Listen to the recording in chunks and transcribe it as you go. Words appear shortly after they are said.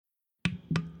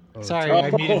Oh, Sorry, I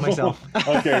muted myself.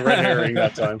 Okay, red herring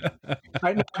that time.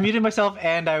 I muted myself,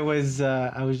 and I was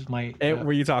my.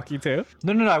 Were you talking too?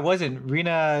 No, I wasn't.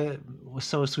 Rena was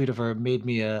so sweet of her, made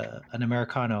me an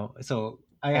Americano, so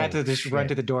I had to just run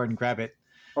to the door and grab it.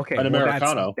 Okay, An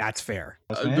Americano. That's fair.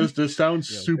 This sounds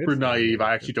super good for you. naive.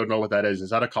 I actually don't know what that is. Is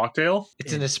that a cocktail?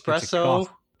 It's an It's a espresso,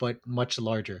 coffee. but much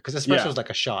larger. Because espresso is like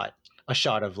a shot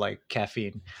of like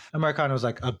caffeine. Americano is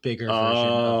like a bigger version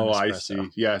of an espresso. I see.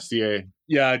 Yes, yeah.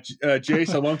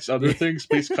 Jace, amongst other things,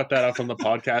 please cut that out from the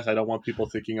podcast. I don't want people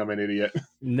thinking I'm an idiot.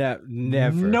 Never.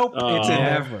 Nope, it's in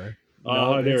there. Never.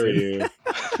 Oh, there it is.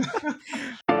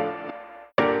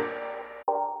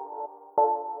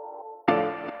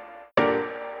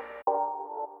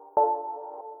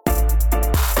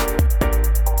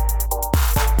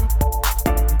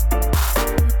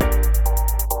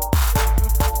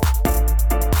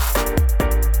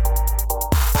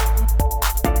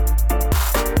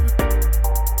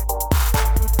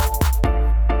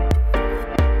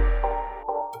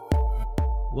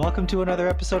 Welcome to another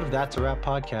episode of That's a Wrap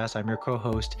podcast. I'm your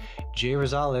co-host, Jay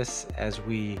Rosales, as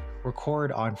we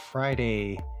record on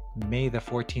Friday, May the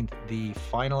 14th, the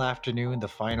final afternoon, the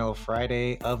final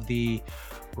Friday of the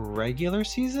regular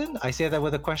season. I say that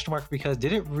with a question mark because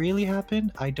did it really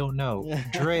happen? I don't know.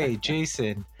 Dre,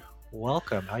 Jason,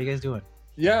 welcome. How you guys doing?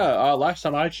 Yeah, last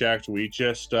time I checked, we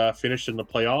just finished in the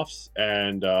playoffs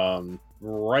and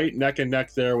right neck and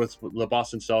neck there with the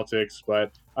Boston Celtics.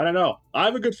 But I don't know. I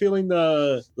have a good feeling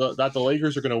that the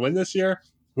Lakers are going to win this year.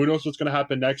 Who knows what's going to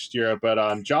happen next year? But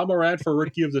Ja Morant for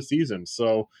Rookie of the Season.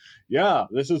 So, yeah,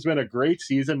 this has been a great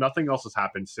season. Nothing else has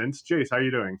happened since. Jace, how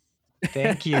you doing?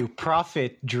 Thank you,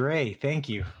 Prophet Dre. Thank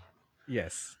you.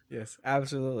 Yes,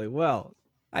 absolutely. Well,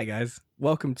 hi guys.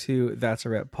 Welcome to That's a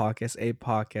Wrap podcast, a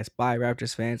podcast by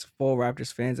Raptors fans, for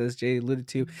Raptors fans, as Jay alluded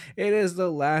to. It is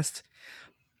the last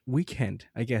weekend,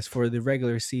 I guess, for the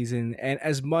regular season. And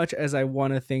as much as I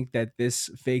want to think that this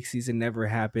fake season never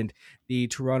happened, the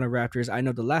Toronto Raptors, I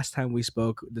know the last time we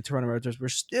spoke, the Toronto Raptors were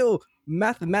still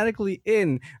mathematically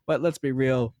in, but let's be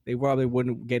real, they probably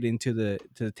wouldn't get into the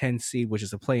 10th seed, which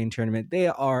is a play-in tournament. They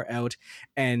are out.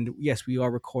 And yes, we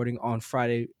are recording on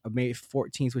Friday, May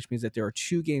 14th, which means that there are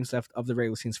 2 games left of the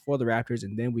regular season for the Raptors,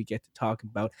 and then we get to talk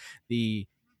about the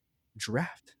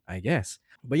draft, I guess.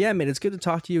 But yeah, man, it's good to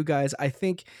talk to you guys. I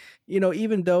think,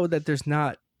 even though that there's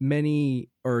not many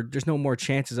or there's no more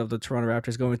chances of the Toronto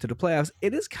Raptors going to the playoffs,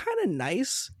 it is kind of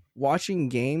nice watching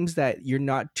games that you're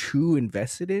not too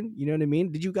invested in. You know what I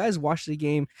mean? Did you guys watch the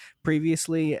game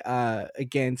previously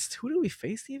against, who did we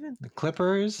face even? The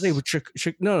Clippers? They were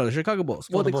the Chicago Bulls.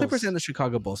 Well, the Clippers and the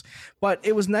Chicago Bulls. But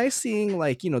it was nice seeing,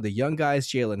 the young guys,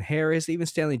 Jalen Harris, even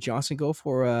Stanley Johnson go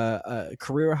for a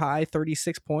career high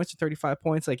 36 points or 35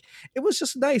 points. Like, it was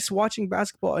just nice watching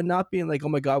basketball and not being like, oh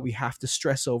my God, we have to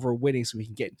stress over winning so we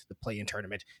can get into the play-in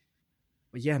tournament.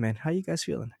 But yeah, man, how you guys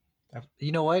feeling?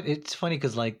 You know what? It's funny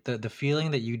because the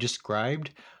feeling that you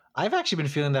described, I've actually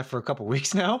been feeling that for a couple of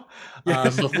weeks now.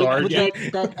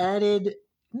 That added,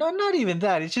 no, not even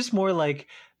that. It's just more like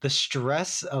the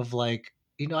stress of I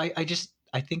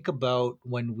think about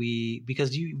when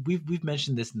because we've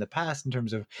mentioned this in the past in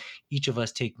terms of each of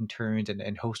us taking turns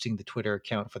and hosting the Twitter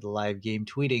account for the live game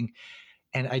tweeting.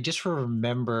 And I just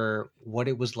remember what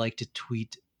it was like to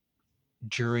tweet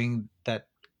during that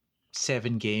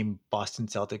 7-game Boston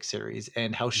Celtics series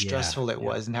and how stressful it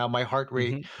was and how my heart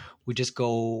rate would just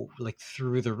go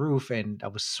through the roof and I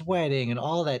was sweating and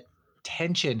all that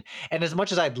tension. And as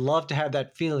much as I'd love to have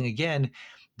that feeling again,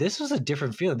 this was a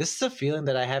different feeling. This is a feeling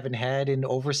that I haven't had in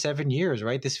over 7 years,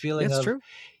 right? This feeling of, true.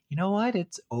 You know what?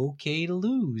 It's okay to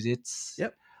lose.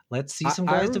 Let's see some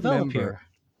guys develop here.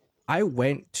 I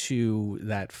went to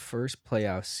that first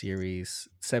playoff series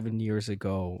 7 years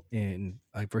ago in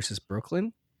versus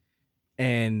Brooklyn.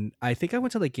 And I think I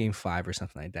went to game 5 or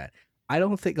something like that. I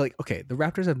don't think the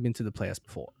Raptors have been to the playoffs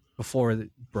before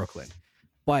Brooklyn,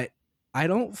 but I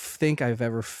don't think I've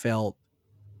ever felt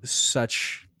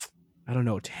such,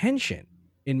 tension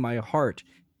in my heart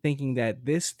thinking that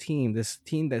this team,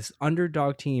 this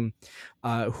underdog team,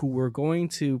 who were going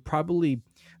to probably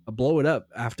blow it up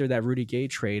after that Rudy Gay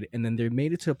trade, and then they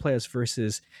made it to the playoffs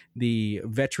versus the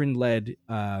veteran-led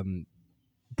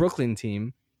Brooklyn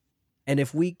team. And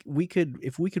if we could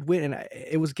win, and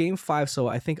it was game 5, so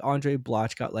I think Andre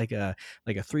Bloch got like a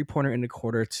 3-pointer in the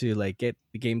quarter to get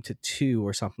the game to 2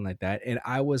 or something like that, and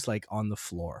I was on the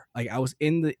floor, I was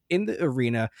in the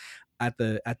arena at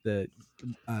the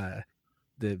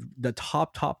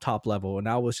top level, and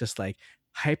I was just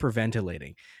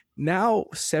hyperventilating. Now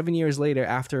 7 years later,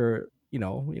 after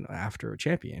after a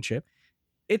championship,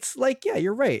 it's yeah,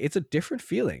 you're right, it's a different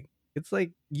feeling. it's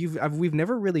like we've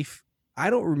never really. I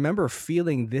don't remember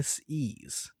feeling this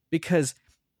ease because,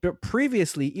 but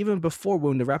previously, even before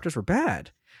when the Raptors were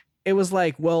bad, it was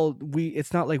like, well,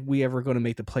 it's not like we ever going to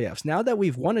make the playoffs. Now that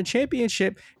we've won a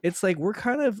championship, it's like we're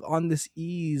kind of on this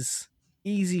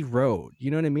easy road.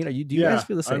 You know what I mean? Do you guys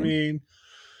feel the same? I mean,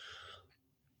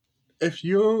 if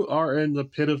you are in the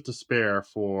pit of despair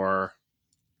for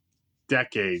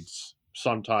decades,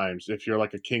 sometimes if you're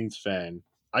like a Kings fan,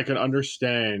 I can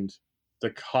understand the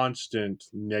constant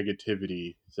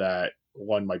negativity that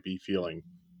one might be feeling.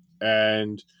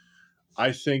 And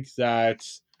I think that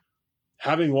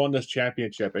having won this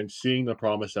championship and seeing the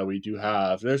promise that we do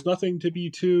have, there's nothing to be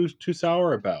too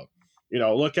sour about.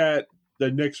 Look at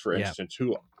the Knicks, for instance,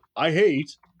 who I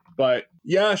hate, but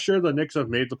yeah, sure, the Knicks have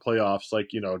made the playoffs, like,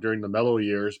 during the Melo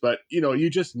years, but, you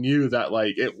just knew that,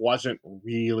 like, it wasn't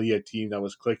really a team that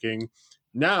was clicking.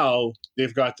 Now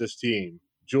they've got this team,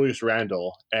 Julius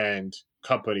Randle and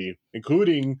company,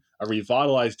 including a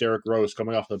revitalized Derrick Rose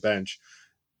coming off the bench.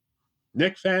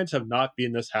 Knick fans have not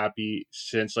been this happy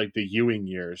since like the Ewing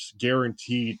years,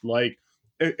 guaranteed. Like,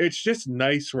 it's just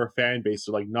nice for a fan base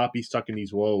to like not be stuck in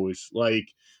these woes. Like,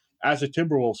 as a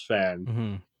Timberwolves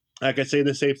fan, I could say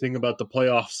the same thing about the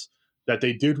playoffs that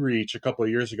they did reach a couple of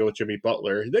years ago with Jimmy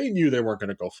Butler. They knew they weren't going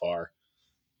to go far.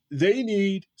 They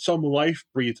need some life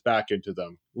breathed back into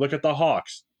them. Look at the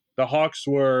Hawks. The Hawks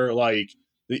were like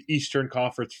the Eastern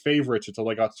Conference favorites until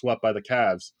they got swept by the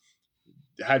Cavs.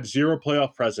 Had zero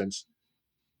playoff presence.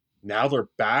 Now they're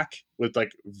back with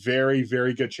like very,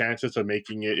 very good chances of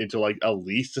making it into like at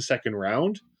least the second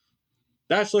round.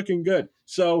 That's looking good.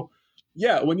 So,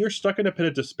 yeah, when you're stuck in a pit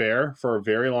of despair for a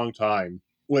very long time,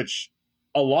 which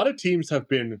a lot of teams have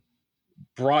been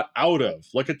brought out of,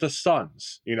 look at the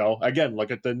Suns, again,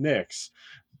 look at the Knicks.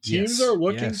 Teams are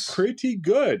looking pretty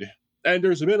good. And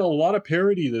there's been a lot of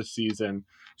parity this season.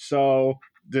 So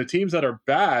the teams that are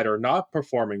bad or not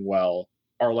performing well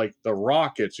are like the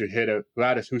Rockets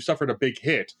who suffered a big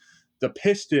hit, the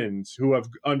Pistons who have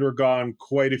undergone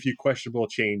quite a few questionable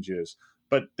changes,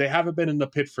 but they haven't been in the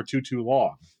pit for too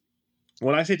long.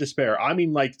 When I say despair, I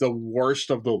mean like the worst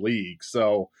of the league.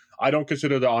 So I don't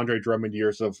consider the Andre Drummond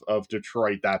years of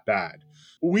Detroit that bad.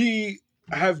 We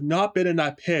have not been in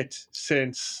that pit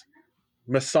since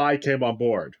Masai came on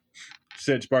board,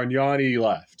 since Bargnani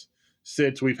left,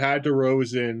 since we've had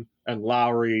DeRozan and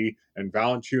Lowry and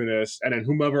Valanciunas, and then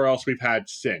whomever else we've had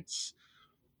since.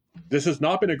 This has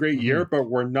not been a great year, but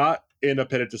we're not in a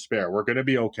pit of despair. We're going to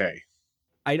be okay.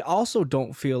 I also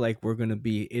don't feel like we're going to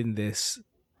be in this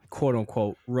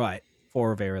quote-unquote rut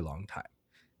for a very long time.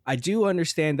 I do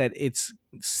understand that it's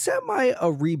semi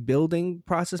a rebuilding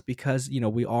process because,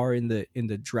 we are in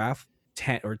the draft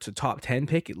 10 or to top 10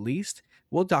 pick at least.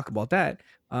 We'll talk about that.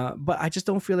 But I just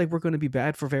don't feel like we're going to be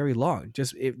bad for very long.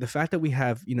 Just the fact that we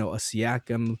have, a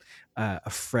Siakam, a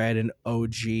Fred, an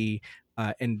OG,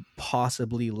 and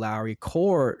possibly Lowry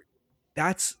core,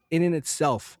 that's in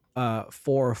itself 4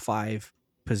 or 5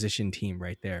 position team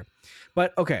right there.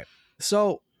 But okay,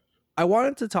 so I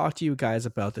wanted to talk to you guys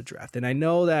about the draft, and I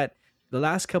know that the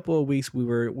last couple of weeks we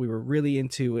were really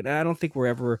into it, and I don't think we're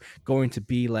ever going to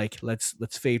be like let's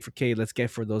fade for Cade, let's get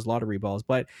for those lottery balls,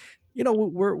 but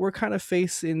we're kind of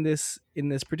faced in this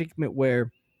predicament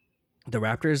where the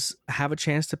Raptors have a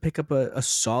chance to pick up a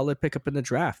solid pickup in the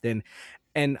draft,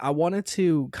 and I wanted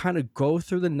to kind of go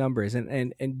through the numbers,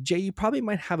 and Jay, you probably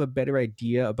might have a better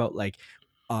idea about like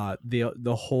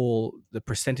the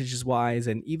percentages wise,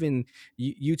 and even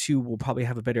you two will probably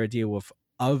have a better idea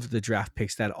of the draft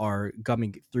picks that are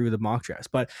coming through the mock drafts.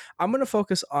 But I'm going to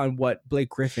focus on what Blake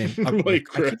Griffin, Blake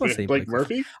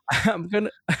Murphy. I'm going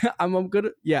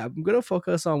to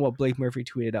focus on what Blake Murphy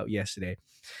tweeted out yesterday,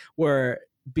 where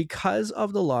because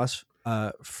of the loss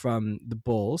from the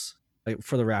Bulls, like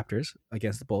for the Raptors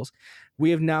against the Bulls, we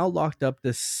have now locked up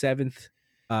the 7th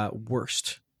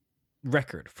worst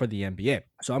record for the NBA.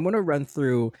 So I'm going to run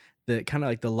through the kind of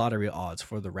like the lottery odds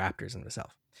for the Raptors in the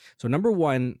South. So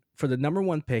for the number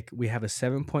 1 pick, we have a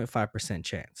 7.5%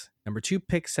 chance. Number 2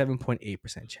 pick,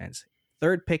 7.8% chance.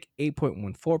 Third pick,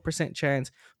 8.14%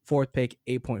 chance. Fourth pick,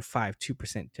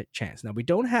 8.52% chance. Now, we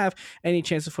don't have any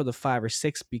chances for the 5 or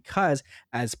 6 because,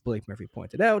 as Blake Murphy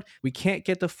pointed out, we can't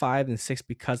get the 5 and 6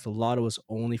 because the lotto is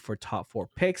only for top 4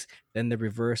 picks. Then the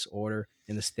reverse order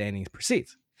in the standings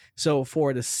proceeds. So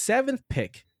for the 7th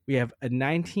pick, we have a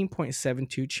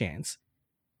 19.72 chance.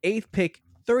 8th pick,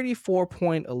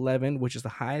 34.11, which is the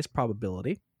highest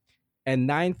probability. And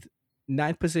ninth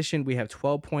position, we have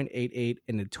 12.88.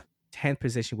 And the 10th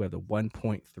position, we have the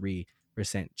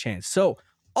 1.3% chance. So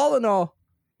all in all,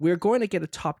 we're going to get a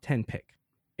top 10 pick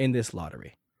in this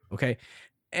lottery. Okay.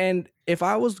 And if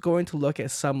I was going to look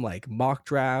at some like mock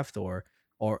draft or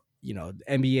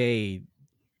NBA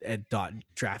dot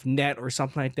draft net or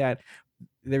something like that,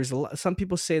 there's some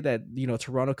people say that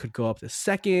Toronto could go up to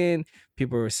second.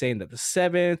 People were saying that the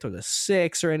seventh or the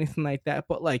sixth or anything like that.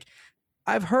 But like,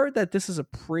 I've heard that this is a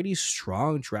pretty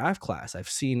strong draft class. I've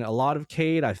seen a lot of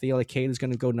Cade. I feel like Cade is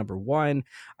going to go number one.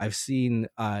 I've seen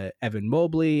Evan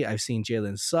Mobley. I've seen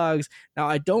Jalen Suggs. Now,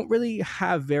 I don't really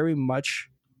have very much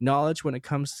knowledge when it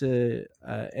comes to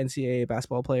NCAA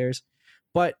basketball players.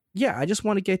 But yeah, I just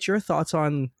want to get your thoughts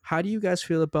on how do you guys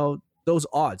feel about those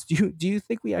odds? Do you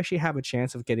think we actually have a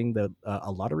chance of getting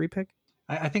a lottery pick?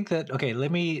 I think that, okay,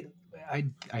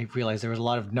 I realize there was a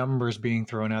lot of numbers being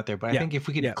thrown out there, but I think if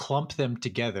we could clump them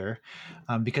together,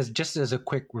 because just as a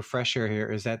quick refresher here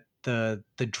is that the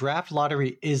draft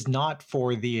lottery is not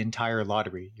for the entire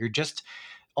lottery.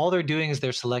 All they're doing is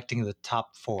they're selecting the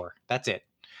top 4. That's it.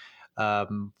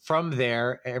 From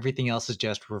there, everything else is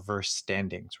just reverse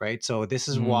standings, right? So this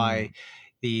is why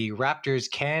the Raptors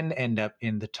can end up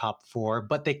in the top 4,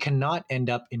 but they cannot end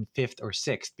up in 5th or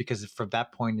 6th because from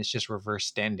that point, it's just reverse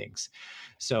standings.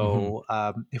 So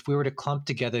if we were to clump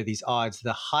together these odds,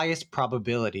 the highest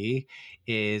probability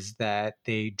is that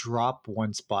they drop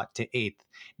one spot to 8th.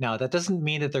 Now, that doesn't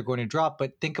mean that they're going to drop,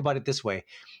 but think about it this way.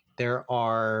 There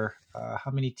are, how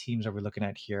many teams are we looking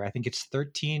at here? I think it's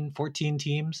 13, 14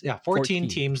 teams. Yeah, 14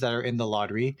 teams that are in the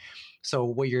lottery. So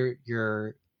what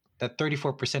that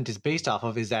 34% is based off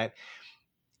of is that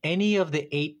any of the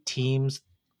 8 teams,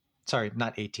 sorry,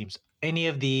 not 8 teams, any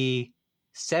of the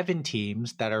 7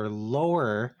 teams that are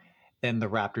lower than the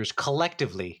Raptors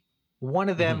collectively, one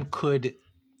of them could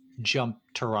jump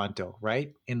Toronto,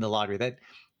 right? In the lottery. That,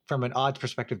 from an odds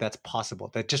perspective, that's possible.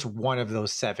 That just one of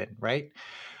those 7, right?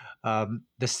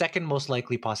 The second most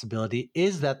likely possibility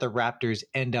is that the Raptors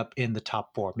end up in the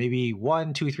top 4, maybe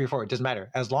 1, 2, 3, 4. It doesn't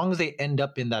matter. As long as they end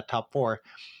up in that top 4,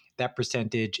 that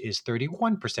percentage is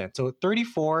 31%. So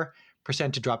 34%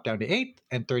 to drop down to 8th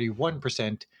and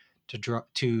 31%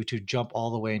 to jump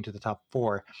all the way into the top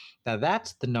 4. Now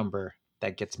that's the number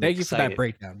that gets me excited. Thank you for that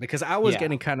breakdown, because I was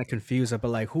getting kind of confused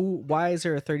about like why is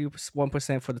there a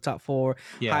 31% for the top 4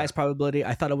 highest probability?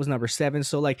 I thought it was number 7.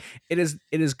 So like it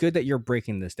is good that you're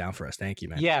breaking this down for us. Thank you,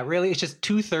 man. Yeah, really, it's just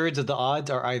 2/3 of the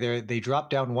odds are either they drop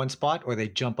down one spot or they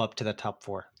jump up to the top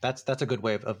 4. That's a good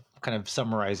way of kind of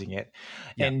summarizing it.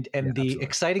 And the absolutely.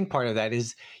 Exciting part of that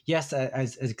is, yes,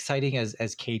 as exciting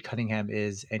as Cade Cunningham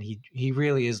is, and he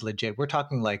really is legit. We're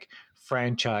talking like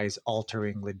franchise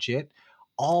altering legit.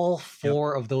 All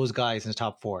 4 of those guys in the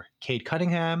top 4, Cade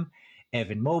Cunningham,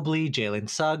 Evan Mobley, Jalen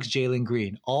Suggs, Jalen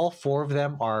Green, all 4 of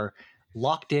them are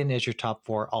locked in as your top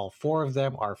 4. All 4 of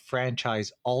them are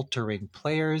franchise altering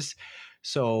players.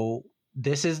 So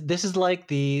this is like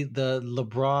the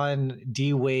LeBron,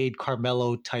 D Wade,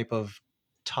 Carmelo type of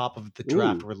top of the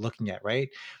draft we're looking at, right?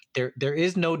 There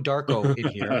is no Darko in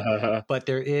here, but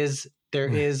there is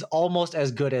almost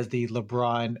as good as the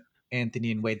LeBron,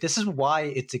 Anthony, and Wade. This is why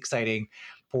it's exciting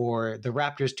for the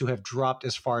Raptors to have dropped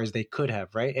as far as they could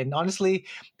have, right? And honestly,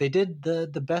 they did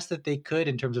the best that they could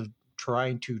in terms of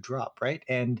trying to drop, right?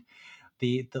 And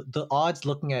the odds,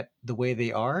 looking at the way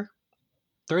they are,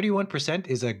 31%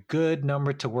 is a good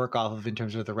number to work off of in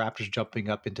terms of the Raptors jumping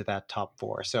up into that top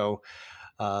 4. So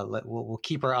we'll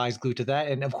keep our eyes glued to that.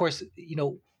 And of course,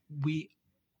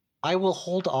 I will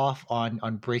hold off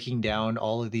on breaking down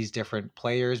all of these different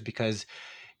players because,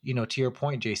 to your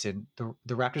point, Jason, the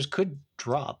Raptors could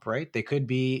drop, right? They could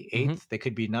be 8th, they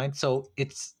could be 9th. So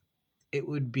it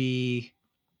wouldn't be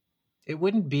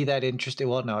that interesting.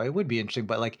 Well, no, it would be interesting,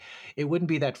 but like it wouldn't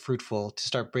be that fruitful to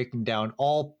start breaking down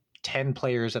all 10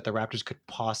 players that the Raptors could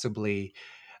possibly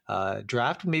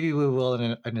draft. Maybe we will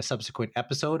in a subsequent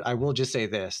episode. I will just say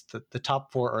this: the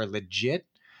top 4 are legit.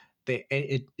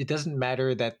 It doesn't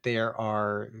matter that there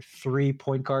are 3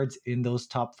 point guards in those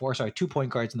top 4. Sorry, 2 point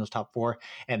guards in those top 4,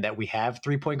 and that we have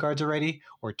 3 point guards already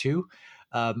or 2.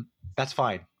 That's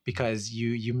fine because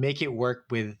you make it work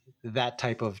with that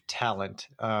type of talent.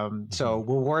 So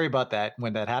we'll worry about that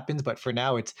when that happens. But for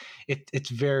now, the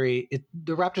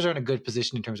Raptors are in a good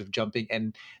position in terms of jumping.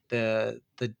 And the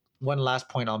one last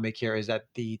point I'll make here is that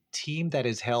the team that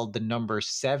has held the number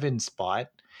 7 spot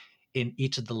in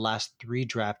each of the last 3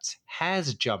 drafts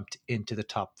has jumped into the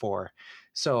top 4.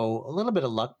 So a little bit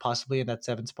of luck possibly in that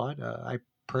 7 spot. I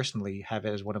personally have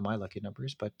it as one of my lucky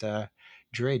numbers. But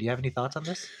Dre, do you have any thoughts on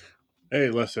this? Hey,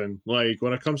 listen, like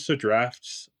when it comes to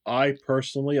drafts, I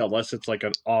personally, unless it's like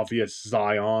an obvious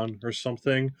Zion or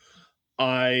something,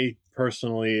 I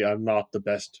personally am not the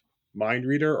best mind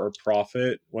reader or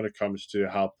prophet when it comes to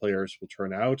how players will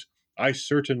turn out. I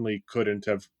certainly couldn't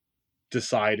have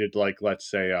decided, like, let's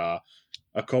say, a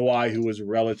Kawhi who was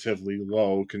relatively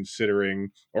low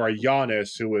considering, or a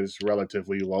Giannis who was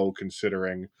relatively low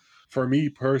considering. For me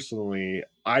personally,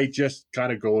 I just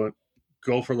kind of go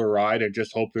for the ride and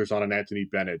just hope there's not an Anthony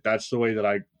Bennett. That's the way that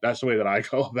I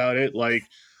go about it. Like,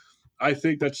 I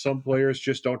think that some players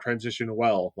just don't transition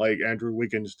well. Like Andrew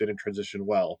Wiggins didn't transition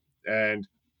well, and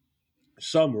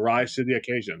some rise to the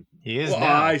occasion. He is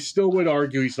now. I still would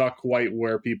argue he's not quite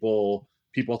where people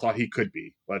thought he could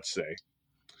be. Let's say.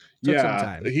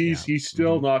 He's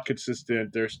still not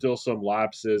consistent. There's still some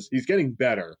lapses. He's getting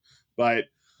better, but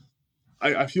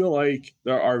I feel like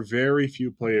there are very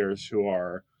few players who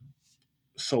are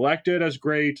selected as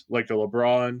great, like a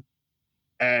LeBron,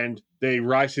 and they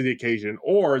rise to the occasion,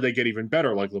 or they get even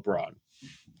better, like LeBron.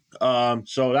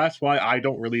 So that's why I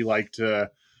don't really like to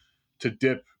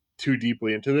dip too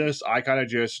deeply into this. I kind of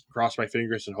just cross my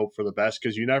fingers and hope for the best,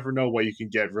 because you never know what you can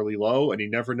get really low, and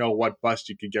you never know what bust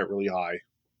you can get really high.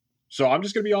 So I'm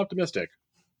just going to be optimistic.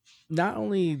 Not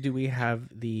only do we have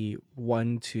the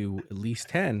 1 to at least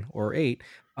 10 or 8,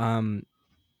 it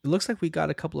looks like we got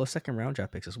a couple of second round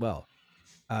draft picks as well.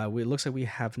 It looks like we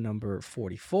have number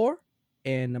 44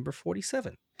 and number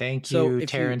 47. Thank you,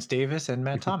 Terrence Davis and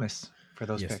Matt Thomas, for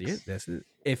those picks. Yes,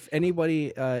 if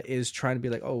anybody is trying to be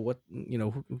like, oh, what,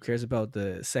 who cares about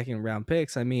the second round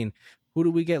picks? I mean, who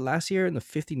did we get last year in the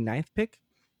 59th pick?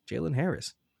 Jalen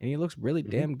Harris. And he looks really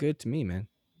damn good to me, man.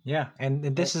 Yeah, and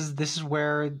this is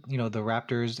where, the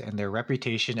Raptors and their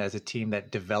reputation as a team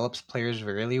that develops players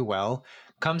really well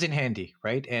comes in handy,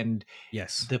 right? And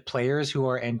yes, the players who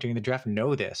are entering the draft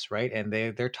know this, right? And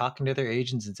they're talking to their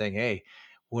agents and saying, hey,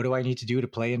 what do I need to do to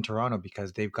play in Toronto?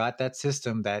 Because they've got that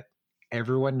system that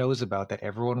everyone knows about, that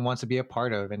everyone wants to be a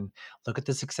part of. And look at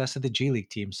the success of the G League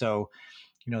team. So,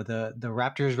 the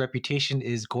Raptors' reputation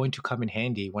is going to come in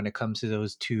handy when it comes to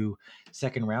those 2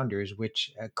 second rounders,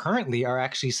 which currently are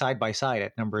actually side by side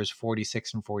at numbers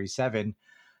 46 and 47.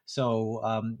 So,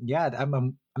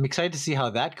 I'm excited to see how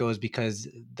that goes, because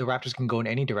the Raptors can go in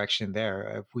any direction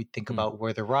there. If we think about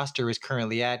where the roster is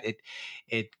currently at,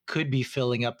 it could be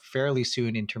filling up fairly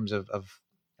soon in terms of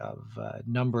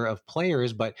number of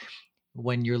players, but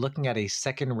when you're looking at a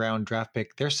second round draft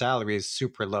pick, their salary is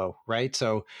super low, right?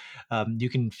 So you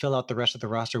can fill out the rest of the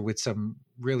roster with some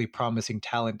really promising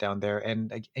talent down there.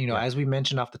 And, as we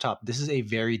mentioned off the top, this is a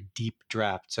very deep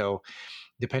draft. So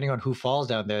depending on who falls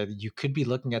down there, you could be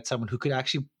looking at someone who could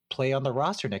actually play on the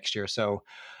roster next year. So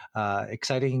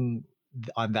exciting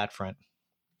on that front.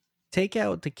 Take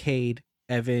out the Cade,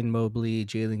 Evan Mobley,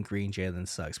 Jalen Green, Jalen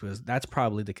Suggs, because that's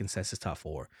probably the consensus top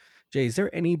 4. Jay, is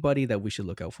there anybody that we should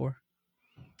look out for?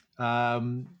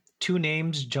 2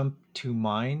 names jump to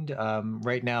mind.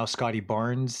 Right now, Scotty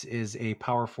Barnes is a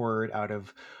power forward out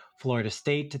of Florida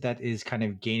State that is kind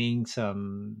of gaining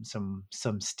some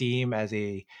steam as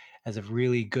a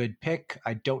really good pick.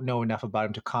 I don't know enough about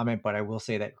him to comment, but I will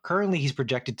say that currently he's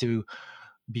projected to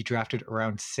be drafted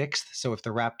around 6th. So if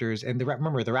the Raptors, and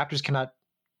remember, the Raptors cannot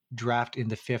draft in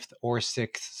the 5th or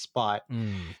 6th spot.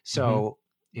 So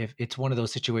if it's one of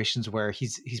those situations where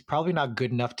he's probably not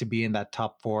good enough to be in that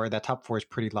top 4. That top 4 is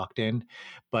pretty locked in,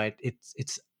 but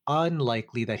it's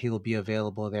unlikely that he'll be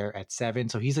available there at 7.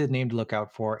 So he's a name to look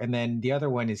out for. And then the other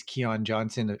one is Keon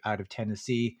Johnson out of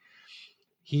Tennessee.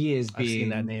 He is being, I've seen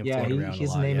that name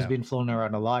his name has been flown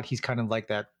around a lot. He's kind of like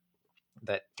that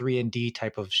 3-and-D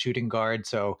type of shooting guard.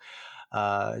 So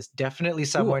it's definitely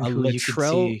someone who you could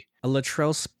see. A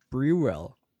Latrell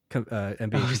Sprewell NBA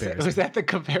comparison. Was that the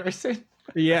comparison?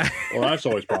 Yeah. Well, that's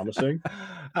always promising.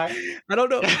 I don't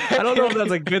know if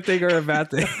that's a good thing or a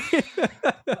bad thing.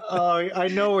 Oh, I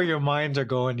know where your minds are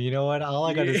going. You know what? All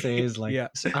I got to say is I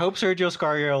hope Sergio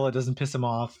Scariola doesn't piss him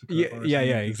off.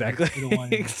 Yeah, exactly.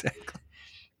 Exactly.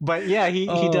 But yeah, he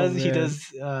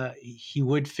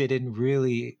would fit in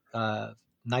really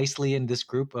nicely in this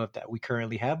group that we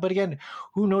currently have. But again,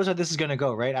 who knows how this is going to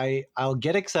go, right? I'll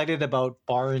get excited about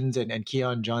Barnes and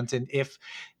Keon Johnson if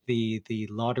the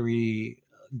lottery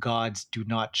gods do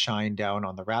not shine down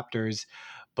on the Raptors.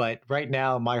 But right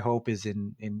now, my hope is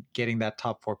in getting that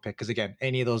top 4 pick, because again,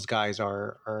 any of those guys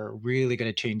are really going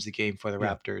to change the game for the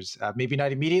Raptors. Maybe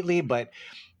not immediately, but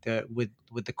with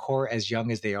the core as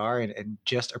young as they are and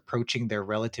just approaching their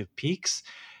relative peaks,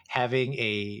 having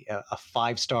a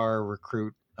 5-star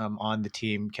recruit on the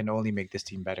team can only make this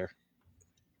team better.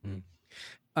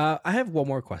 I have one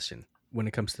more question when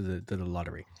it comes to the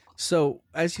lottery. So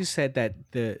as you said that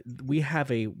we have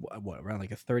around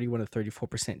like a 31 to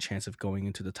 34% chance of going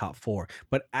into the top 4,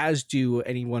 but as do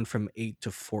anyone from 8 to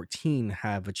 14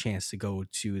 have a chance to go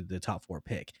to the top 4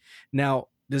 pick. Now,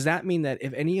 does that mean that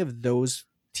if any of those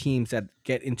teams that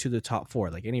get into the top 4,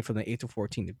 like any from the 8 to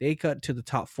 14, if they got to the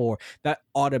top 4, that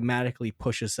automatically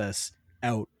pushes us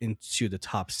out into the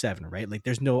top 7, right? Like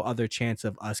there's no other chance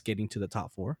of us getting to the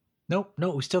top 4. No,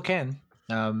 we still can.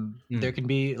 There can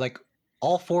be like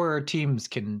all 4 teams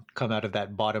can come out of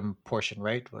that bottom portion,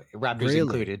 right? Raptors Really?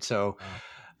 included. So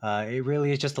it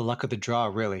really is just the luck of the draw,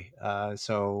 really.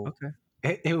 So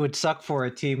it would suck for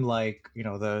a team like, you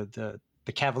know, the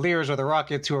Cavaliers or the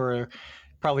Rockets, who are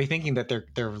probably thinking that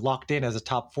they're locked in as a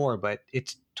top 4, but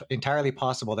it's entirely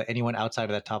possible that anyone outside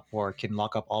of that top 4 can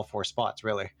lock up all 4 spots,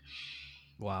 really.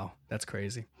 Wow, that's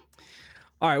crazy.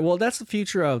 All right, well, that's the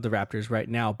future of the Raptors right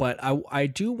now, but I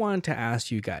do want to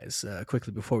ask you guys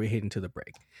quickly before we head into the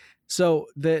break. So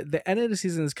the end of the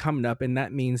season is coming up, and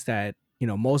that means that, you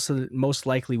know, most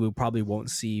likely we probably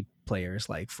won't see players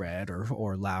like Fred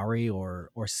or Lowry or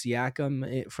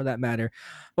Siakam for that matter,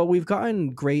 but we've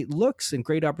gotten great looks and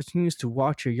great opportunities to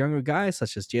watch your younger guys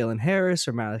such as Jalen Harris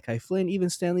or Malachi Flynn, even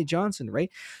Stanley Johnson,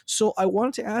 right? So I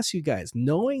wanted to ask you guys,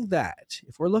 knowing that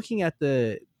if we're looking at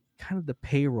the kind of the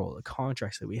payroll, the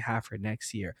contracts that we have for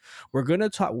next year, we're going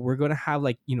to have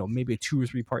like, you know, maybe a 2 or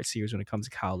 3 part series when it comes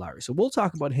to Kyle Lowry. So we'll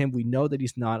talk about him. We know that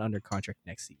he's not under contract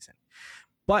next season,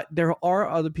 but there are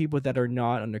other people that are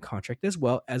not under contract as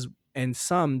well as, and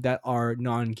some that are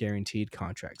non-guaranteed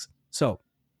contracts. So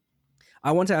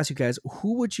I want to ask you guys,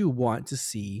 who would you want to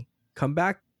see come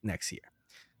back next year?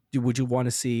 Would you want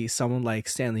to see someone like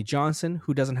Stanley Johnson,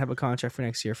 who doesn't have a contract for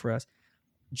next year for us?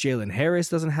 Jalen Harris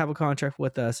doesn't have a contract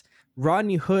with us.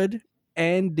 Rodney Hood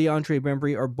and DeAndre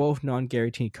Bembry are both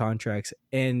non-guaranteed contracts,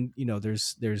 and you know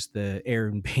there's the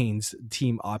Aaron Baines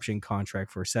team option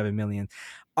contract for $7 million.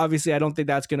 Obviously, I don't think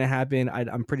that's going to happen.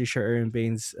 I'm pretty sure Aaron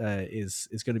Baines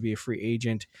is going to be a free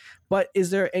agent. But is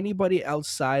there anybody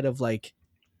outside of like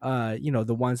you know,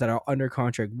 the ones that are under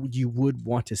contract you would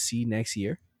want to see next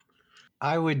year?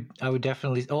 I would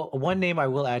definitely. Oh, one name I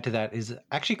will add to that is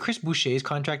actually Chris Boucher's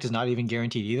contract is not even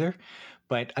guaranteed either,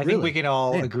 but I think we can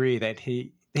all agree that his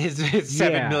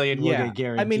 $7 million will get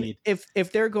guaranteed. I mean,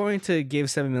 if they're going to give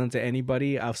 $7 million to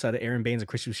anybody outside of Aaron Baines and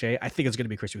Chris Boucher, I think it's going to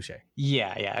be Chris Boucher.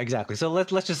 Yeah, exactly. So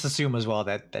let's just assume as well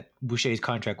that Boucher's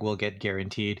contract will get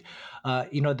guaranteed.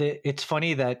 You know, it's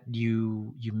funny that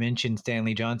you mentioned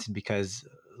Stanley Johnson, because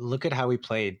look at how he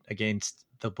played against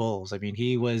the Bulls. I mean,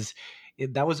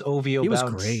 that was OVO bounce.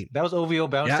 Was great. That was OVO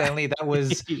bounce, Stanley. That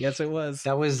was yes, it was.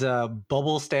 That was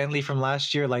bubble Stanley from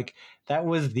last year. Like that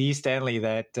was the Stanley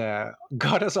that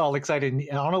got us all excited.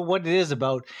 I don't know what it is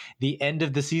about the end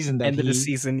of the season that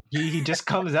he just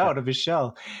comes out of his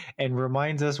shell and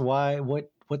reminds us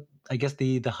what I guess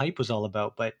the hype was all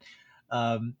about. But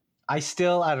I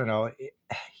don't know.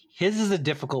 His is a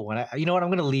difficult one. You know what? I'm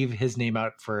going to leave his name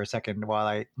out for a second while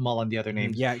I mull on the other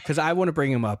names. Yeah, because I want to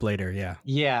bring him up later. Yeah.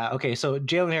 Yeah. Okay. So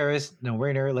Jalen Harris, no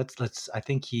brainer. Let's. I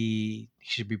think he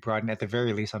should be brought in at the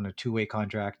very least on a 2-way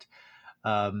contract,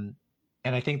 and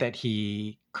I think that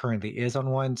he currently is on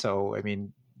one. So I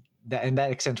mean, that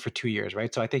extends for 2 years,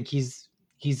 right? So I think he's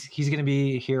going to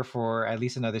be here for at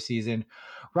least another season.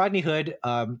 Rodney Hood,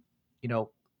 you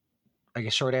know, I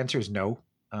guess short answer is no.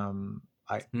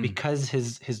 Because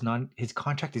his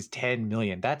contract is $10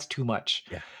 million. That's too much.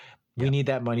 Yeah. We need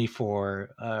that money for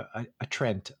a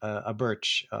Trent, a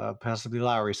Birch, possibly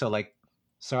Lowry. So like,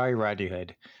 sorry, Rodney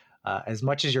Hood. As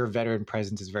much as your veteran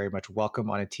presence is very much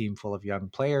welcome on a team full of young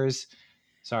players,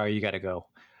 sorry, you got to go.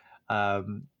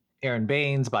 Aaron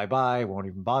Baines, bye-bye, won't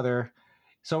even bother.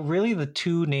 So really the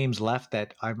 2 names left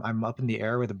that I'm up in the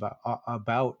air with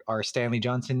about are Stanley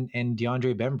Johnson and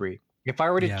DeAndre Bembry. If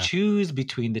I were to choose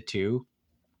between the 2,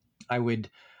 I would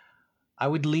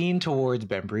lean towards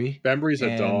Bembry. Bembry's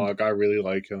a dog. I really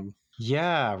like him.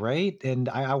 Yeah, right. And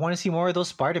I want to see more of those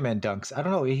Spider-Man dunks. I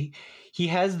don't know. He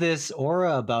has this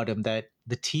aura about him that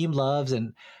the team loves.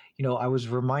 And, you know, I was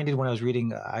reminded when I was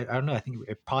reading, I don't know, I think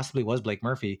it possibly was Blake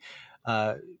Murphy,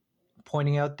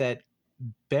 pointing out that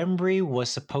Bembry was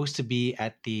supposed to be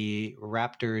at the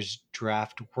Raptors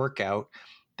draft workout,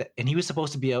 and he was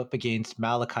supposed to be up against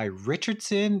Malachi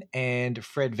Richardson and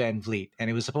Fred VanVleet. And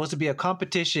it was supposed to be a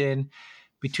competition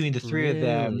between the 3 of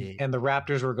them, and the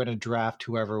Raptors were going to draft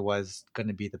whoever was going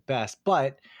to be the best.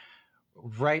 But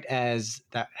right as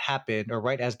that happened, or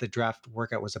right as the draft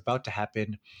workout was about to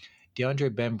happen, DeAndre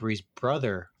Bembry's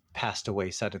brother passed away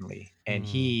suddenly, and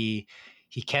he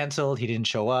canceled. He didn't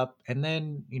show up, and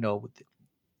then, you know,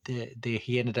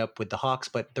 he ended up with the Hawks.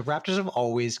 But the Raptors have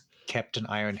always kept an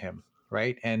eye on him.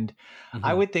 Right. And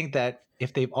I would think that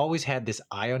if they've always had this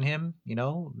eye on him, you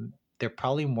know, they're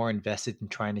probably more invested in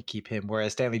trying to keep him.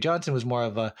 Whereas Stanley Johnson was more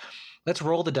of a, let's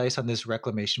roll the dice on this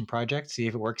reclamation project, see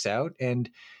if it works out. And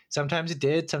sometimes it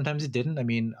did, sometimes it didn't. I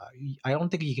mean, I don't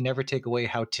think you can ever take away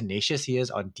how tenacious he is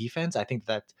on defense. I think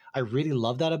that I really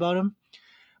love that about him.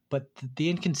 But the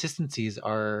inconsistencies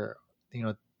are,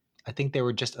 I think they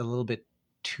were just a little bit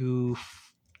too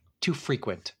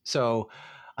frequent. So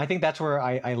I think that's where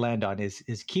I land on is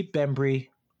keep Bembry,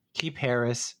 keep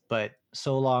Harris, but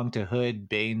so long to Hood,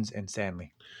 Baines, and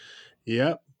Stanley.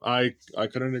 Yep, I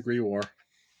couldn't agree more.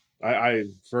 I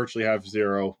virtually have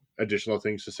zero additional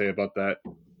things to say about that.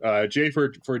 Jay for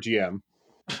GM.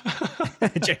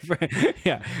 Jay for,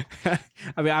 yeah.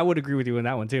 I mean, I would agree with you on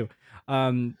that one too.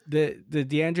 The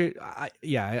DeAndre,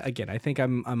 again, I think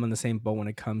I'm on the same boat when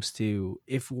it comes to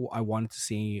if I wanted to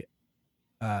see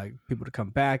people to come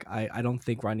back. I don't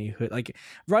think Rodney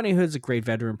Hood's a great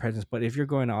veteran presence, but if you're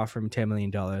going to offer him $10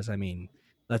 million, I mean,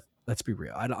 let's be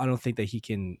real. I don't think that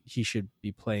he should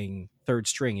be playing third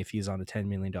string if he's on a $10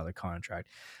 million contract.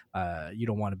 You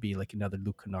don't want to be like another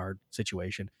Luke Kennard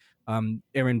situation.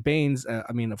 Aaron Baines,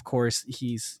 I mean, of course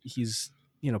he's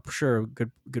sure a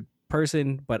good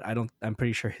person, but I'm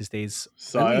pretty sure his days,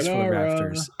 at least for the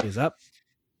Raptors, is up.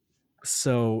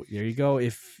 So there you go.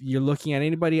 If you're looking at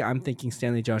anybody, I'm thinking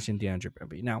Stanley Johnson, DeAndre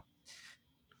Bembry. Now,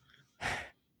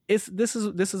 this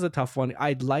is a tough one.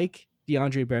 I'd like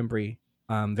DeAndre Bembry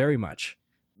very much.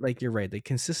 Like, you're right, the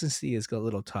consistency is a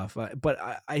little tough,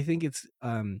 but I think it's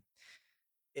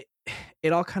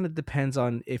it all kind of depends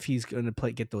on if he's going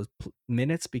to get those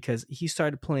minutes, because he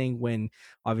started playing when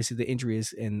obviously the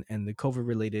injuries and the COVID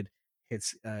related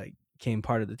hits came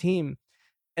part of the team.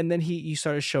 And then he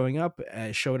started showing up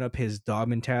his dog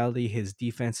mentality, his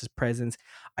defense's presence.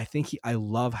 I think I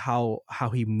love how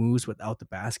he moves without the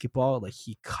basketball. Like,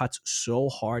 he cuts so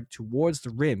hard towards the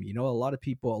rim. A lot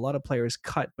of players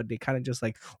cut, but they kind of just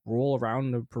like roll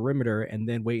around the perimeter and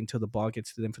then wait until the ball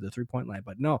gets to them for the 3-point line.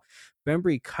 But no,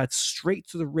 Bembry cuts straight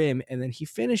to the rim, and then he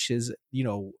finishes,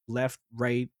 left,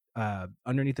 right,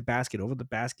 underneath the basket, over the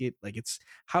basket. Like, it's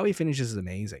how he finishes is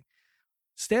amazing.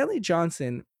 Stanley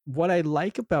Johnson, what I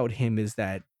like about him is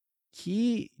that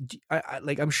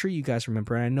I'm sure you guys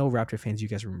remember, and I know Raptor fans, you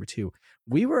guys remember too,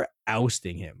 we were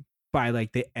ousting him by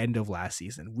like the end of last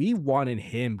season. We wanted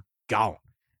him gone.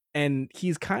 And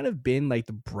he's kind of been like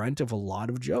the brunt of a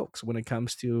lot of jokes when it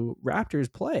comes to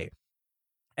Raptors play.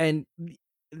 And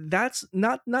that's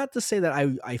not to say that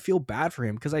I feel bad for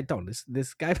him, because I don't.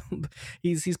 This guy,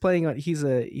 he's playing. He's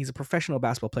a professional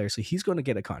basketball player, so he's going to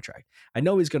get a contract. I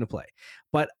know he's going to play,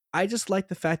 but I just like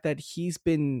the fact that he's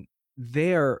been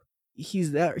there.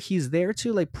 He's there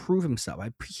to like prove himself.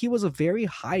 He was a very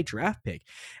high draft pick,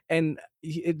 and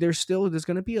there's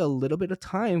going to be a little bit of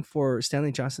time for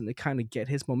Stanley Johnson to kind of get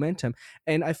his momentum.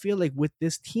 And I feel like with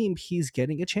this team, he's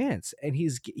getting a chance, and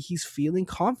he's feeling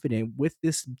confident with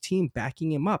this team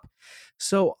backing him up.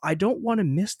 So I don't want to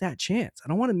miss that chance. I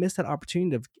don't want to miss that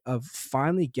opportunity of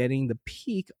finally getting the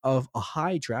peak of a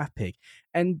high draft pick.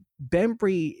 And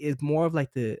Bembry is more of like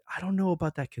I don't know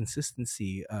about that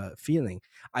consistency feeling.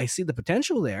 I see the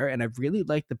potential there, and I really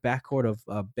like the backcourt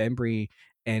of Bembry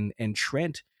and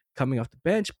Trent coming off the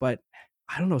bench, but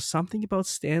I don't know, something about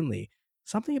Stanley,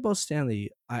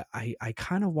 I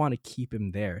kind of want to keep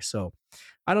him there. So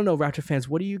I don't know, Raptor fans,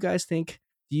 what do you guys think?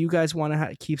 Do you guys want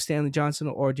to keep Stanley Johnson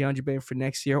or DeAndre Bembry for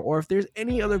next year, or if there's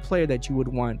any other player that you would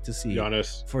want to see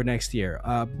for next year?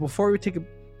 Before we take a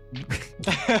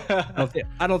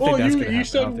I don't think that's gonna you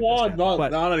said one,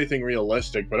 not anything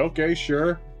realistic, but okay,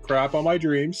 sure. Crap on my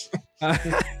dreams.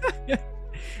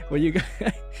 Well, you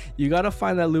got to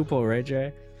find that loophole, right,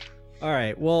 Jay? All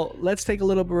right, well, let's take a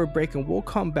little bit of a break, and we'll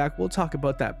come back. We'll talk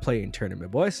about that play-in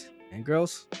tournament, boys and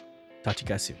girls. Talk to you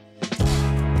guys soon.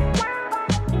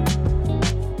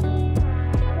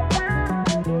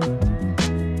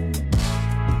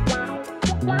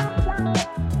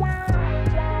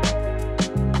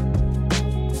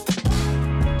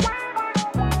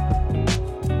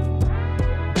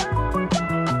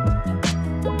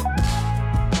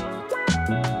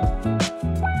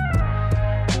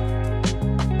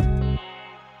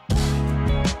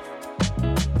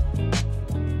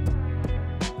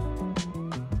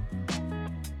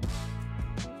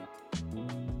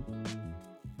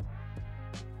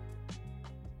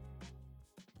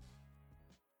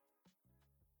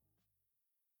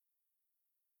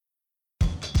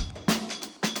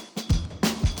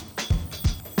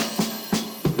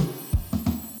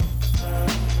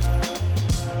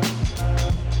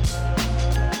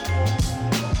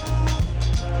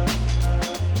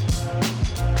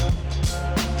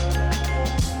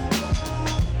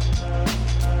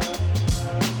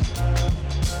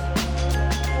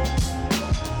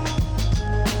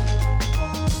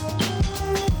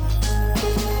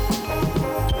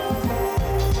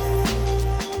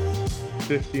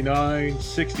 59,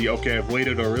 60. Okay, I've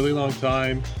waited a really long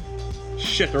time.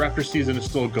 Shit, the Raptors season is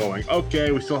still going.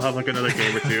 Okay, we still have like another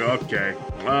game or two. Okay,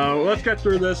 let's get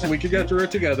through this. We can get through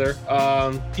it together.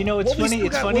 You know, it's funny.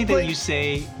 It's funny that you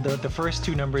say the first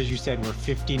two numbers you said were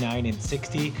 59 and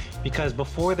 60, because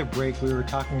before the break we were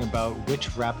talking about which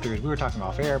Raptors. We were talking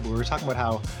off air, but we were talking about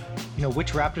how, you know,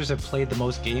 which Raptors have played the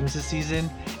most games this season.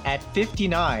 At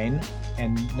 59,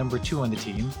 and number 2 on the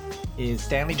team is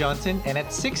Stanley Johnson, and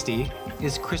at 60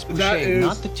 is Chris Boucher. That is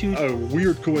not the two. A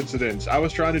weird coincidence. I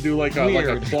was trying to do like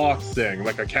a clock thing,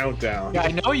 like a countdown. Yeah,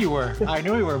 I know you were,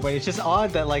 but it's just odd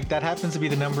that like that happens to be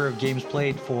the number of games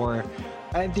played for.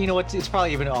 And you know what? It's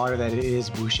probably even odder that it is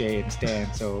Boucher and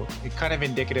Stan. So it's kind of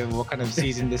indicative of what kind of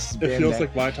season this has been. It feels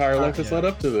like my entire life has led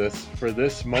up to this, for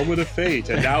this moment of fate,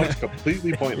 and now it's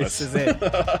completely pointless. This is it.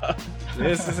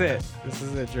 This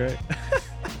is it, Dre.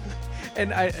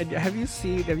 And have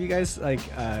you guys like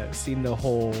seen the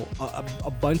whole a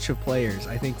bunch of players?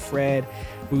 I think Fred,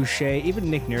 Boucher,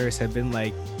 even Nick Nurse have been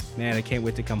like, man, I can't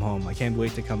wait to come home. I can't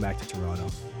wait to come back to Toronto.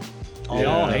 They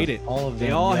all hate it. All of them.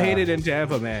 They all hate it in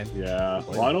Tampa, man. Yeah.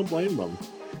 Well, I don't blame them.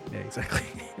 Yeah, exactly.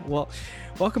 Well,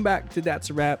 welcome back to That's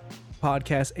a Wrap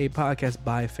podcast, a podcast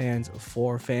by fans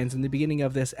for fans. In the beginning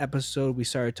of this episode, we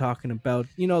started talking about,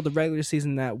 you know, the regular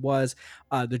season that was,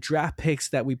 the draft picks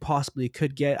that we possibly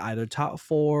could get, either top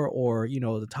 4 or, you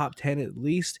know, the top 10 at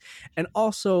least, and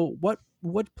also what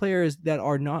players that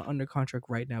are not under contract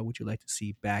right now would you like to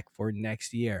see back for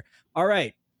next year. All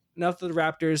right, enough of the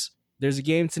Raptors. There's a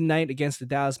game tonight against the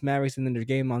Dallas Mavericks, and then there's a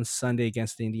game on Sunday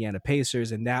against the Indiana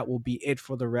Pacers, and that will be it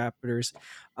for the Raptors.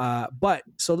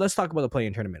 So let's talk about the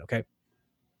play-in tournament, okay?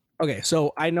 Okay,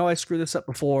 so I know I screwed this up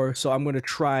before, so I'm going to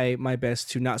try my best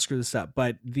to not screw this up,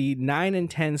 but the 9 and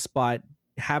 10 spot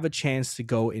have a chance to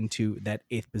go into that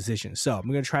 8th position. So I'm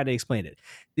going to try to explain it.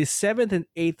 The 7th and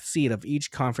 8th seed of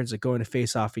each conference are going to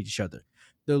face off each other.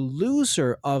 The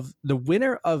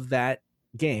winner of that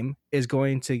game is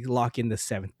going to lock in the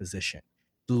 7th position.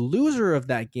 The loser of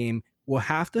that game will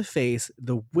have to face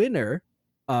the winner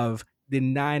of the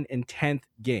 9 and 10th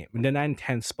game, the 9 and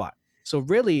 10th spot. So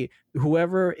really,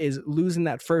 whoever is losing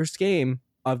that first game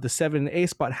of the 7 and 8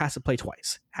 spot has to play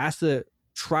twice, has to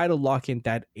try to lock in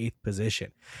that 8th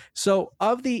position. So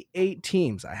of the 8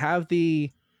 teams, I have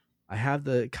the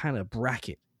kind of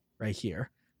bracket right here.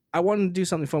 I wanted to do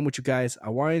something fun with you guys. I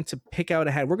wanted to pick out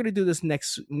ahead. We're going to do this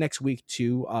next week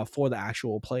too, for the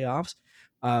actual playoffs.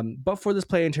 But for this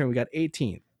play-in tournament, we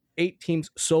got 8 teams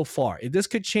so far. If this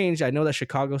could change, I know that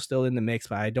Chicago's still in the mix,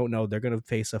 but I don't know. They're going to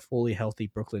face a fully healthy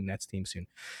Brooklyn Nets team soon.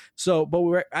 So, but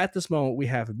we're at this moment, we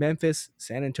have Memphis,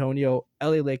 San Antonio,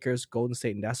 LA Lakers, Golden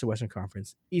State, and that's the Western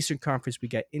Conference. Eastern Conference, we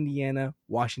got Indiana,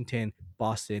 Washington,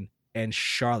 Boston, and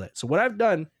Charlotte. So what I've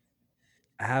done,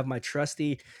 I have my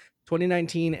trusty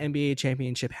 2019 NBA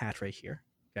championship hat right here.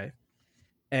 Okay.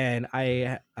 And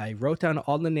I wrote down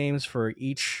all the names for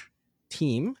each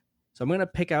team. So I'm going to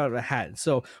pick out a hat.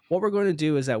 So what we're going to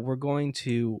do is that we're going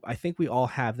to, I think we all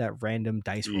have that random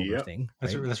dice roller thing.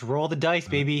 Right? Let's roll the dice,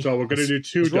 baby. So we're going to do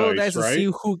 2 dice, roll the dice right? And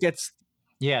see who gets.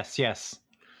 Yes.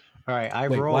 All right. I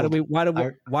Wait, rolled.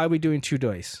 Why are we doing 2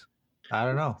 dice? I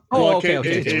don't know. Oh, okay.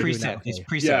 Okay. It's preset. It's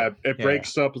preset. Yeah, it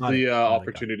breaks up the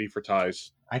opportunity for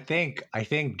ties. I think,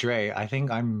 Dre,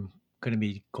 I'm going to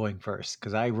be going first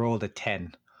because I rolled a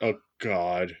 10. Oh,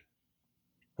 God.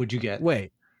 What'd you get?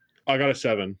 Wait. I got a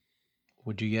 7.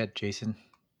 What'd you get, Jason?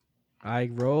 I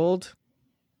rolled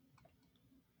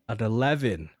an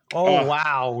 11. Oh,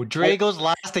 wow. Dre goes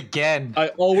last again. I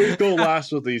always go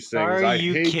last with these things. Are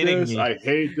you kidding me? I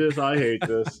hate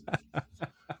this.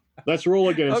 Let's roll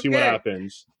again and see what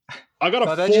happens. I got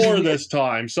a 4 this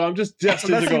time, so I'm just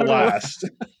destined to go last.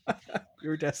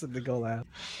 You're destined to go last.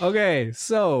 Okay,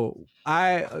 so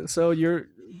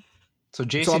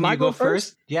Jason, you go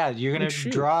first? Yeah, you're going to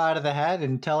draw out of the hat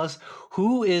and tell us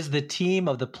who is the team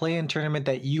of the play-in tournament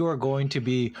that you are going to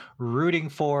be rooting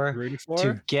for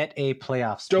to get a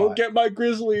playoff spot. Don't get my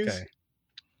Grizzlies. Okay.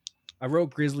 I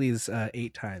wrote Grizzlies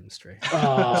 8 times, Trey.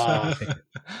 Oh.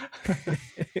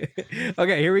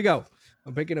 Okay, here we go.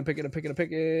 I'm picking.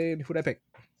 Who'd I pick?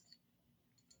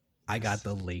 I got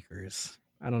the Lakers.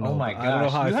 I don't know. Oh my gosh. I don't know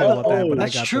how I feel about that, but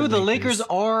that's I got true. The Lakers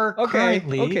are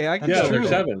currently. Okay, I can they're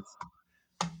 7th.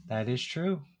 That is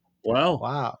true. Well,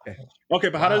 wow. Okay,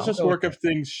 but how does this work if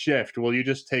things shift? Will you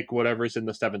just take whatever's in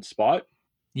the 7th spot?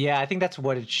 Yeah, I think that's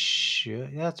what it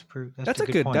should. That's a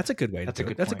good point. That's a good way. That's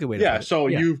a good way. Yeah, so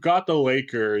you've got the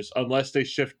Lakers unless they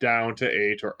shift down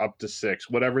to 8 or up to 6,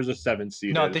 whatever's a 7th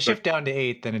seed. No, if they shift down to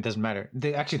 8, then it doesn't matter.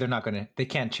 They're not going to. They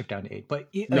can't shift down to 8.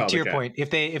 But to your point, if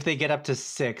they get up to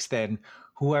 6, then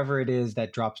whoever it is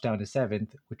that drops down to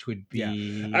 7th, which would be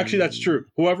Actually, that's true.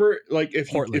 Whoever, like, if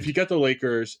Portland. you get the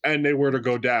Lakers and they were to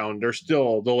go down, they're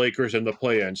still the Lakers in the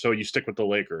play-in, so you stick with the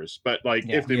Lakers. But like,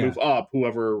 if they move up,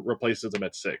 whoever replaces them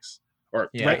at 6 or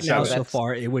right now, 7. so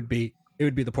far, it would be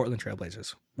the Portland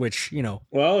Trailblazers, which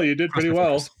Well, you did pretty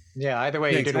well. Yeah, either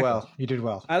way, you did well. You did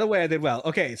well. Either way, I did well.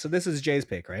 Okay, so this is Jay's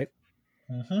pick, right?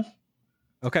 Mm-hmm.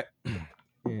 Okay.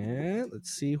 Yeah,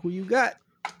 let's see who you got.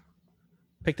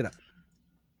 Picked it up.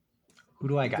 Who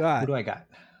do I got? Who do I got?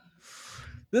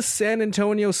 The San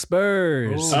Antonio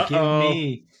Spurs.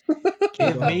 Ooh,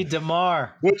 give me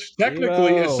DeMar. Which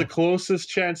technically is the closest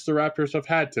chance the Raptors have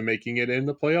had to making it in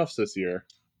the playoffs this year.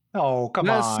 Oh, come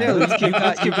on.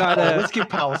 Let's give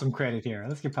Powell some credit here.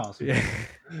 Let's give Powell some credit.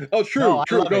 Oh, true.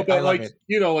 No, but like,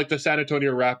 it. Like the San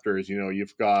Antonio Raptors,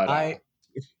 you've got...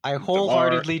 I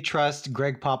wholeheartedly trust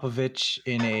Greg Popovich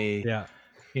in a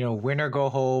win or go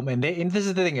home. And this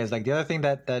is the thing is, like, the other thing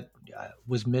that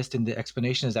was missed in the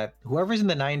explanation is that whoever's in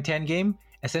the 9-10 game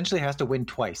essentially has to win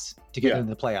twice to get into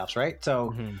the playoffs, right?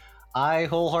 So I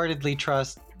wholeheartedly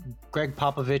trust Greg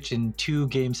Popovich in 2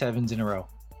 Game 7s in a row.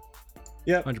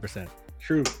 Yeah, 100%.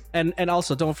 True. And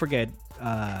also don't forget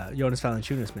Jonas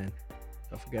Valanciunas, man.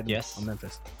 Don't forget him on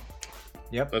Memphis.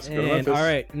 Yep. Let's go to Memphis. All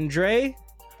right, and Dre,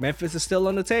 Memphis is still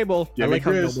on the table. Give me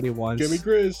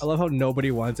Grizz. I love how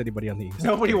nobody wants anybody on the East.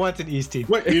 Nobody wants an East team.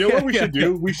 Wait, you know what we should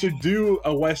do? We should do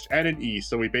a West and an East,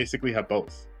 so we basically have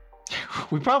both.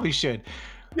 We probably should.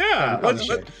 Yeah,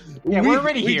 we're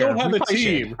already here. We don't have a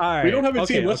team. Right. We don't have a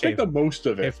team. Let's make the most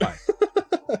of it. Okay, fine.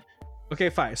 Okay,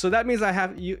 fine. So that means I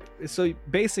have you. So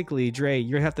basically, Dre,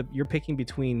 you're picking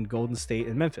between Golden State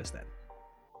and Memphis then.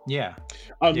 Yeah.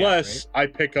 Unless I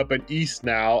pick up an East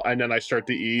now, and then I start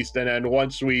the East, and then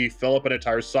once we fill up an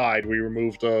entire side, we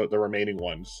remove the remaining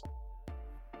ones.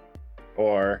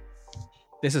 Or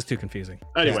this is too confusing.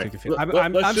 Anyway,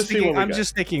 I'm just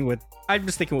sticking with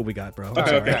what we got, bro.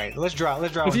 Okay. All right, let's draw.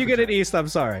 If you get an East, I'm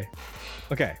sorry.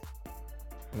 Okay,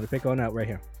 I'm gonna pick one out right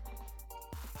here.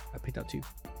 I picked out 2.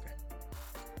 Okay.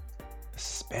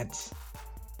 Suspense.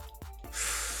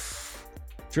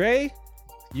 Dre,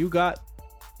 you got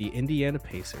the Indiana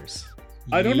Pacers.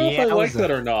 I don't know if I like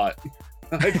that or not.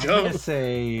 I don't. I'm gonna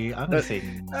say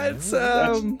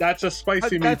that's a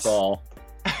spicy meatball.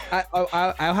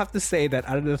 I'll have to say that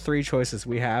out of the 3 choices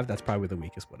we have, that's probably the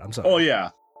weakest one. I'm sorry. Oh yeah.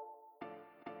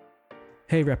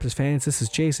 Hey Raptors fans, this is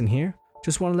Jason here.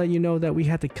 Just want to let you know that we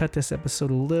had to cut this episode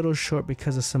a little short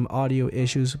because of some audio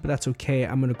issues, but that's okay.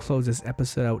 I'm going to close this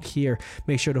episode out here.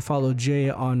 Make sure to follow Jay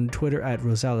on Twitter at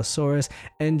Rosalosaurus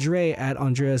and Dre at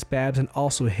Andreas Babs, and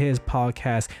also his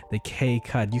podcast, The K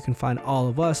Cut. You can find all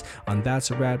of us on That's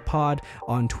a Rad Pod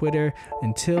on Twitter.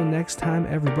 Until next time,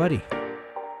 everybody,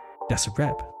 that's a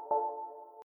wrap.